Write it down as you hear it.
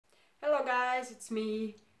guys, it's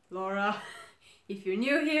me, Laura. If you're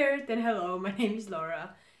new here, then hello, my name is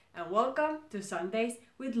Laura. And welcome to Sundays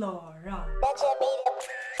with Laura.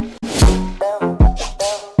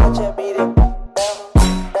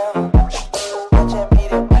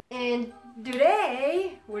 And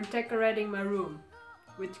today, we're decorating my room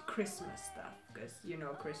with Christmas stuff. Because, you know,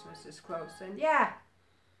 Christmas is close and yeah.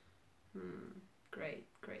 Great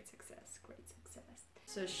success, great success.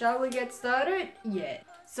 So shall we get started? Yeah.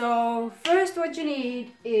 So first what you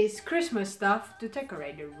need is Christmas stuff to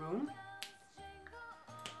decorate the room.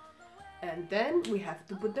 And then we have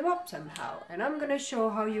to put them up somehow. And I'm gonna show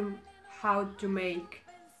how I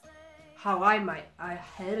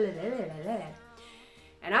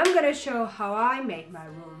make my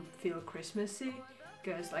room feel Christmassy.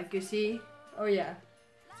 Because like you see, oh yeah,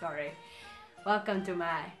 sorry. Welcome to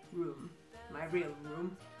my room, my real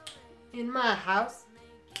room. In my house.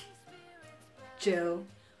 Chill.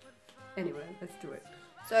 Anyway, let's do it.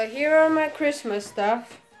 So here are my Christmas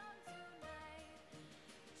stuff.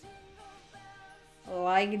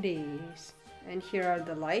 Like these. And here are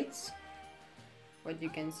the lights. What you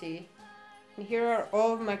can see. And here are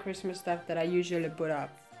all of my Christmas stuff that I usually put up.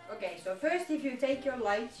 Okay, so first if you take your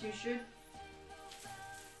lights, you should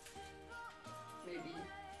maybe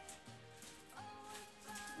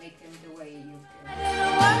make them the way you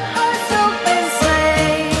can.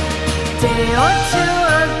 Day or two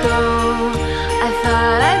ago, I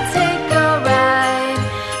thought I'd take a ride,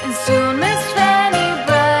 and soon Miss Fanny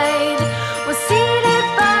Bride was seated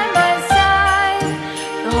by my side.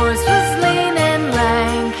 The horse was lean and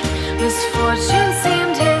lank, misfortune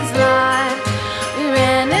seemed his lot. We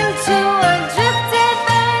ran into a drifted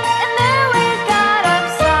bank, and there we got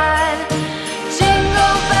upside.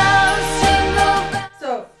 Jingle bells, jingle bells.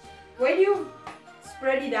 So, when you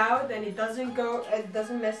spread it out and it doesn't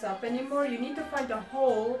mess up anymore, you need to find a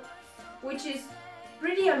hole which is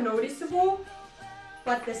pretty unnoticeable,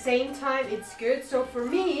 but at the same time it's good. So for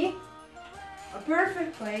me, a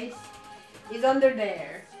perfect place is under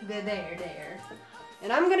there, there.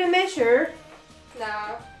 And I'm gonna measure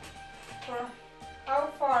now for how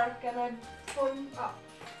far can I point up.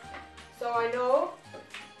 So I know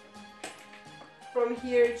from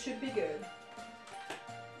here it should be good.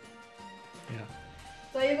 Yeah.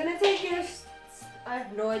 So you're gonna take your, I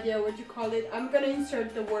have no idea what you call it. I'm gonna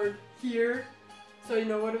insert the word here, so you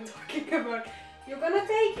know what I'm talking about. You're gonna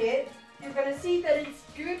take it, you're gonna see that it's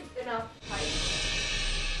good enough height.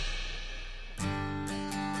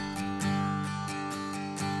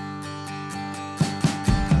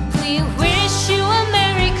 We wish you a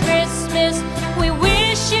Merry Christmas. We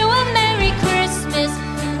wish you a Merry Christmas.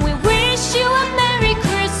 We wish you a Merry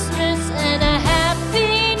Christmas and a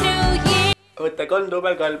Happy New Year. Võtta kolm.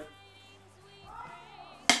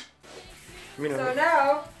 So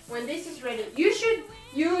now, when this is ready, you should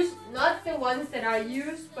use not the ones that I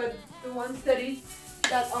use, but the ones that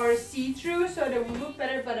are see-through, so they will look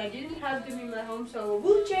better. But I didn't have them in my home, so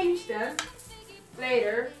we'll change them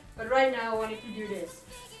later. But right now, I wanted to do this.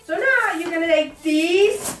 So now you're gonna take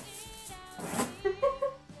these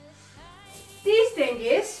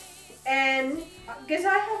thingies, and because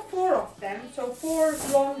I have 4 of them, so 4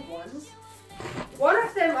 long ones. One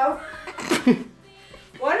of them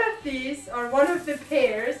one of these, or one of the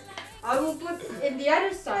pairs, I will put in the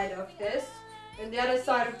other side of this, and the other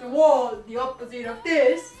side of the wall, the opposite of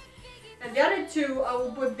this, and the other 2 I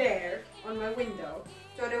will put there on my window,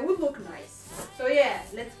 so they would look nice. So yeah,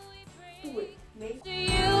 let's do it. To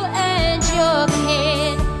you and your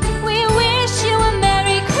kid, we wish you a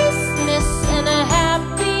Merry Christmas and a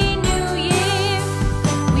Happy New Year.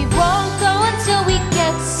 We won't go until we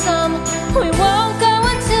get some. We won't go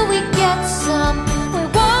until we get some. We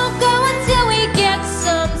won't go until we get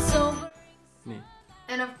some. So.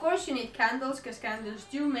 And of course you need candles, because candles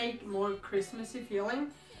do make more Christmassy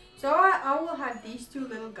feeling. So I will have these 2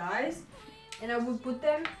 little guys, and I will put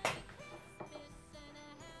them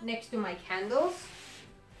next to my candles.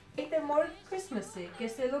 Make them more Christmassy,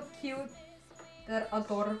 because they look cute. They're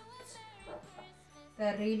adorable.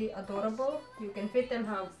 They're really adorable. You can fit them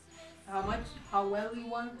how well you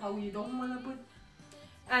want, how you don't want to put.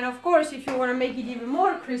 And of course, if you want to make it even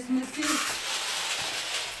more Christmassy,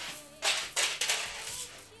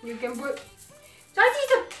 you can put.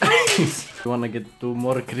 You wanna get to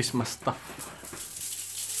more Christmas stuff.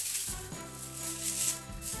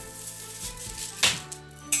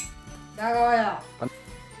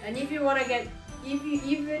 And if you wanna get,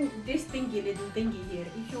 even this little thingy here,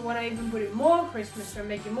 if you wanna even put it more Christmas or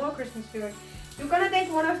make it more Christmas feeling, you're gonna take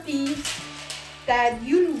one of these that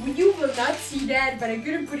you will not see that, but I'm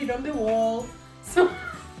gonna put it on the wall. So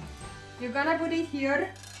you're gonna put it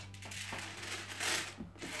here,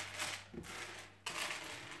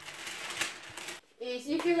 is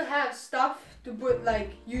if you have stuff to put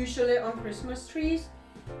like usually on Christmas trees,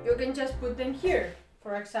 you can just put them here.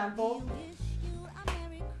 For example,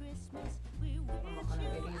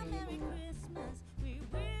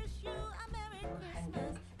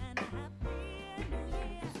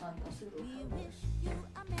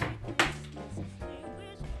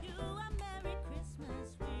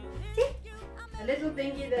 a little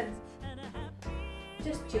thingy that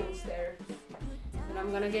just chills there. And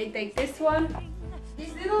I'm gonna take this one.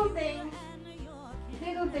 These little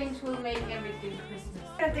things will make everything Christmas.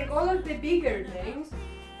 I'm gonna take all of the bigger things.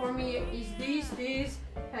 For me is these,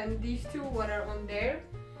 and these two what are on there.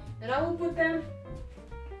 And I will put them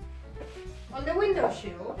on the window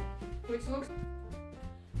sill, which looks...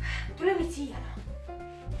 Tule nüüd siia.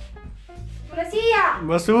 Tule siia!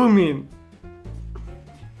 Ma zoomin.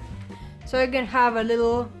 So you can have a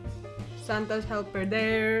little Santa's helper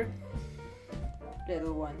there,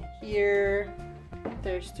 little one here,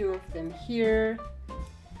 there's two of them here.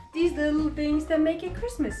 These little things that make it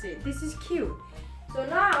Christmassy. This is cute. So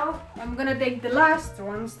now I'm gonna take the last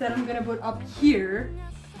ones that I'm gonna put up here,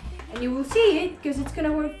 and you will see it because it's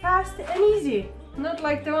gonna work fast and easy. Not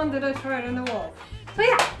like the one that I tried on the wall. So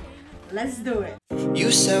yeah, let's do it.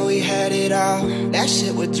 You said we had it all, that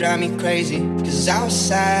shit would drive me crazy. Cause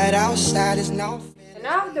outside is no. And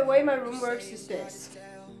now the way my room works is this.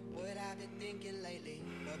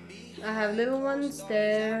 I have little ones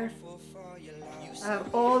there. I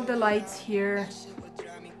have all the lights here.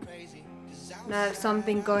 And I have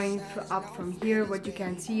something going up from here, what you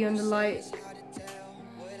can see on the light.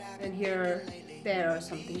 And here, there are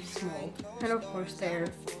something small. And of course there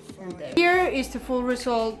and there. Here is the full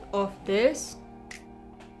result of this.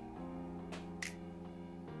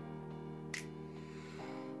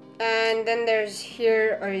 And then there's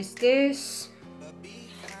here, or is this,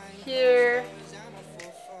 here,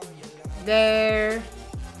 there,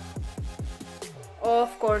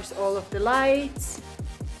 of course all of the lights,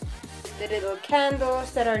 the little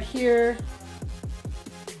candles that are here,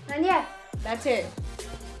 and yeah, that's it.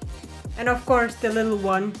 And of course the little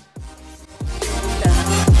one.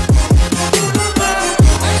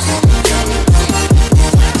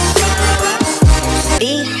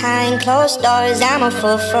 Behind closed doors, I'm a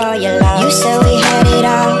fool for your love. You said we had it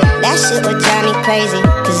all, that shit would drive me crazy.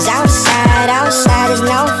 Cause outside is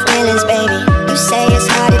no feelings, baby. You say it's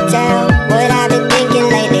hard to tell what I've been thinking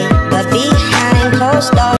lately, but behind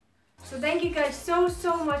closed doors. So thank you guys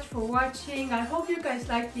so much for watching. I hope you guys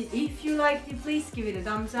liked it. If you liked it, please give it a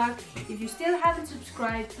thumbs up. If you still haven't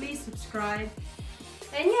subscribed, please subscribe.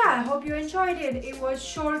 And yeah, I hope you enjoyed it. It was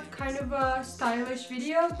short, kind of a stylish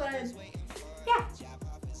video, but yeah.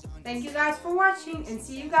 Thank you guys for watching and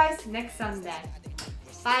see you guys next Sunday.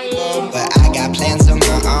 Bye! But I got plans of my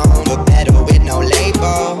own, but better with no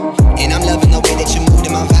label. And I'm loving the way that you move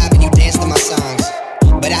to my vibe and you dance to my songs.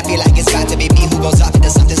 But I feel like it's got to be me who goes off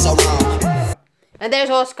into something so wrong. And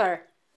there's Oscar.